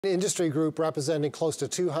An industry group representing close to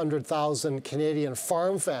 200,000 Canadian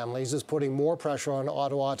farm families is putting more pressure on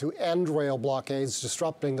Ottawa to end rail blockades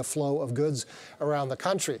disrupting the flow of goods around the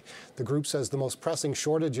country. The group says the most pressing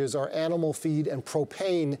shortages are animal feed and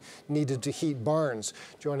propane needed to heat barns.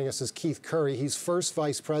 Joining us is Keith Currie. He's first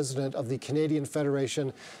vice president of the Canadian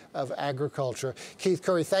Federation of Agriculture. Keith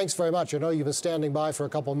Currie, thanks very much. I know you've been standing by for a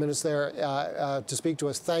couple of minutes there to speak to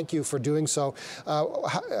us. Thank you for doing so.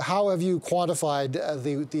 How have you quantified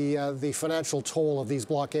the financial toll of these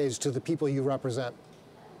blockades to the people you represent?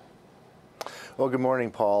 Well, good morning,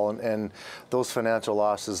 Paul. And those financial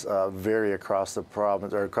losses vary across the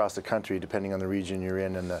province or across the country, depending on the region you're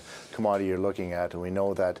in and the commodity you're looking at. And we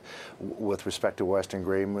know that with respect to Western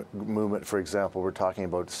grain movement, for example, we're talking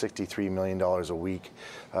about $63 million a week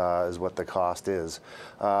is what the cost is.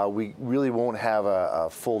 We really won't have a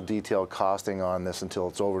full detailed costing on this until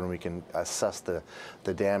it's over and we can assess the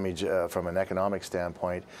damage from an economic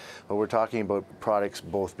standpoint. But we're talking about products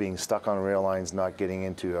both being stuck on rail lines, not getting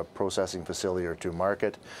into a processing facility or to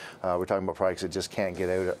market. We're talking about products that just can't get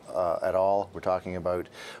out at all. We're talking about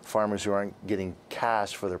farmers who aren't getting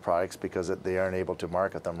cash for their products because they aren't able to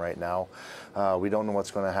market them right now. We don't know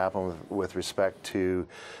what's going to happen with respect to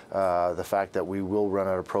the fact that we will run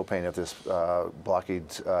out of propane if this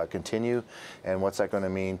blockades continue, and what's that going to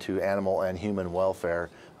mean to animal and human welfare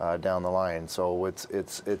down the line. So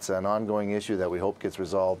it's an ongoing issue that we hope gets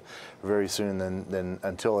resolved very soon. Then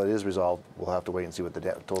until it is resolved, we'll have to wait and see what the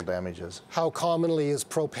total damage is. How commonly is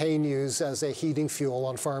propane used as a heating fuel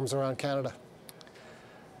on farms around Canada?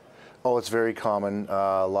 Oh, it's very common.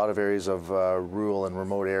 A lot of areas of rural and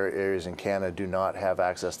remote areas in Canada do not have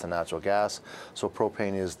access to natural gas, so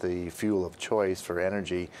propane is the fuel of choice for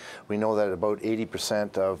energy. We know that about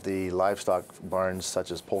 80% of the livestock barns, such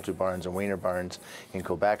as poultry barns and weaner barns in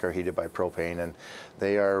Quebec, are heated by propane, and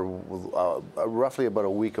they are roughly about a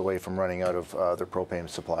week away from running out of their propane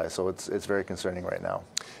supply, so it's very concerning right now.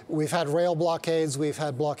 We've had rail blockades, we've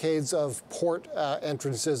had blockades of port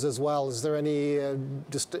entrances as well. Is there any,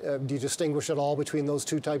 do you distinguish at all between those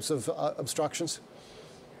two types of obstructions?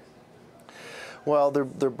 Well,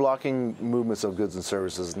 they're blocking movements of goods and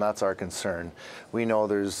services, and that's our concern. We know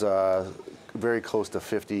there's very close to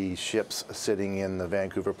 50 ships sitting in the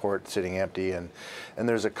Vancouver port, sitting empty, and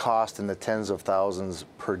there's a cost in the tens of thousands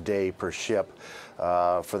per day per ship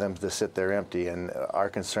for them to sit there empty. And our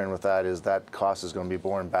concern with that is that cost is going to be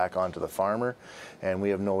borne back onto the farmer, and we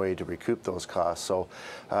have no way to recoup those costs. So,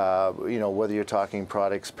 you know, whether you're talking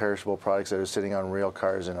products, perishable products that are sitting on rail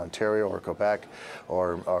cars in Ontario or Quebec,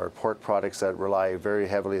 or pork products that rely very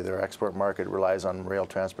heavily, their export market relies on rail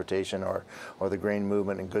transportation, or the grain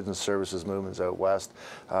movement and goods and services movements out west,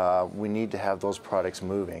 we need to have those products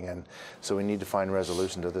moving, and so we need to find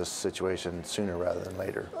resolution to this situation sooner rather than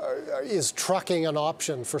later. Is trucking an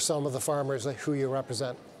option for some of the farmers who you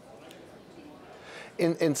represent?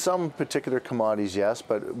 In some particular commodities, yes,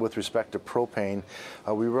 but with respect to propane,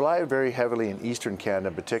 we rely very heavily in Eastern Canada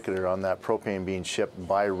in particular on that propane being shipped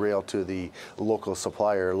by rail to the local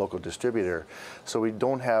supplier, local distributor. So we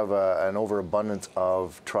don't have an overabundance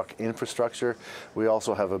of truck infrastructure. We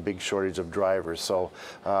also have a big shortage of drivers. So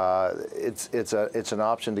it's an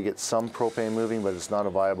option to get some propane moving, but it's not a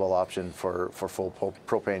viable option for full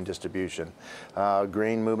propane distribution.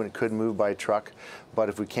 Grain movement could move by truck, but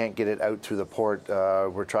if we can't get it out through the port,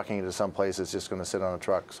 we're trucking it to some place it's just going to sit on a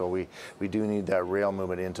truck. So we do need that rail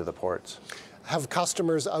movement into the ports. Have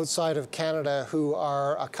customers outside of Canada who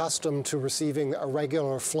are accustomed to receiving a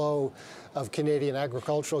regular flow of Canadian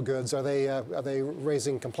agricultural goods, are they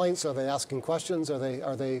raising complaints? Are they asking questions? Are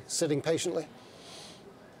they sitting patiently?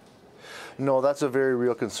 No, that's a very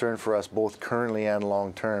real concern for us, both currently and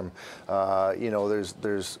long term. You know,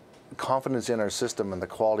 there's confidence in our system and the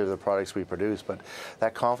quality of the products we produce, but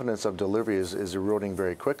that confidence of delivery is eroding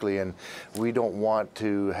very quickly, and we don't want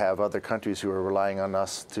to have other countries who are relying on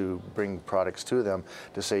us to bring products to them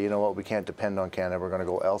to say, you know what, we can't depend on Canada, we're going to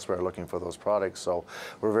go elsewhere looking for those products. So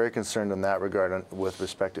we're very concerned in that regard with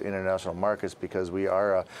respect to international markets, because we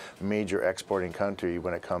are a major exporting country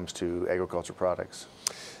when it comes to agriculture products.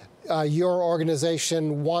 Your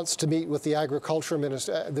organization wants to meet with the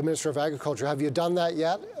the Minister of Agriculture. Have you done that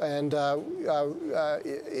yet? And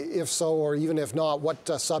if so, or even if not, what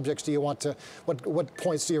subjects do you want to, what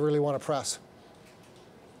points do you really want to press?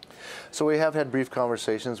 So we have had brief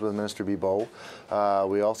conversations with Minister Bibeau.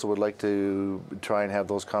 We also would like to try and have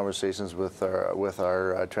those conversations with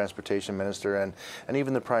our Transportation Minister and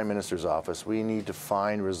even the Prime Minister's office. We need to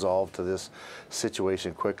find resolve to this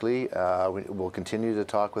situation quickly. We'll continue to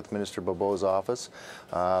talk with Minister Bibeau's office,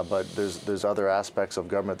 but there's other aspects of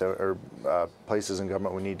government that are places in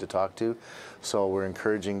government we need to talk to. So we're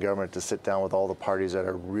encouraging government to sit down with all the parties that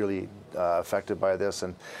are really affected by this,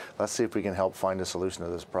 and let's see if we can help find a solution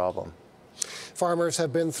to this problem. Farmers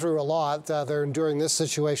have been through a lot. They're enduring this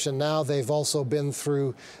situation now. They've also been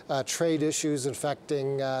through trade issues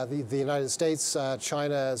affecting the United States,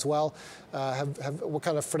 China as well. What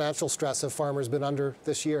kind of financial stress have farmers been under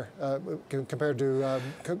this year compared to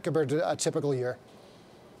a typical year?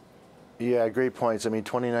 Yeah, great points. I mean,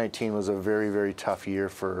 2019 was a very, very tough year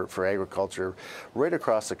for agriculture right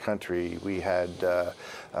across the country. We had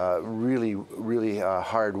really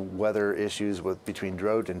hard weather issues between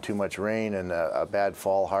drought and too much rain, and a bad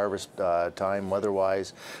fall harvest time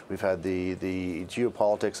weather-wise. We've had the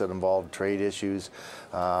geopolitics that involved trade issues,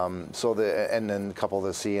 and then a couple of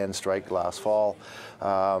the CN strike last fall.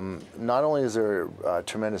 Not only is there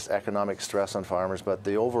tremendous economic stress on farmers, but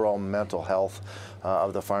the overall mental health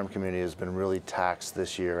of the farm community has been really taxed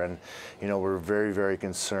this year, and we're very, very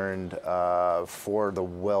concerned for the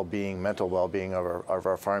mental well-being of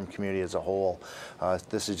our farm community as a whole.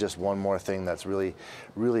 This is just one more thing that's really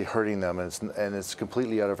hurting them, and it's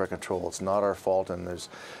completely out of our control. It's not our fault, and there's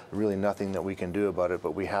really nothing that we can do about it,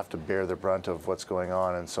 but we have to bear the brunt of what's going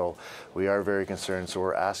on, and so we are very concerned. So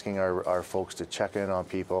we're asking our folks to check in on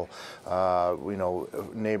people.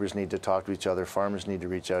 Neighbors need to talk to each other. Farmers need to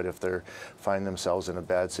reach out if they're finding themselves in a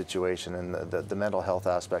bad situation, and the mental health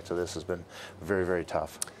aspect of this has been very, very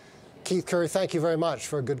tough. Keith Currie, thank you very much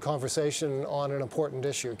for a good conversation on an important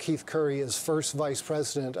issue. Keith Currie is first Vice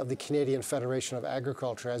President of the Canadian Federation of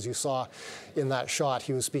Agriculture. As you saw in that shot,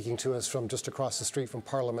 he was speaking to us from just across the street from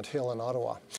Parliament Hill in Ottawa.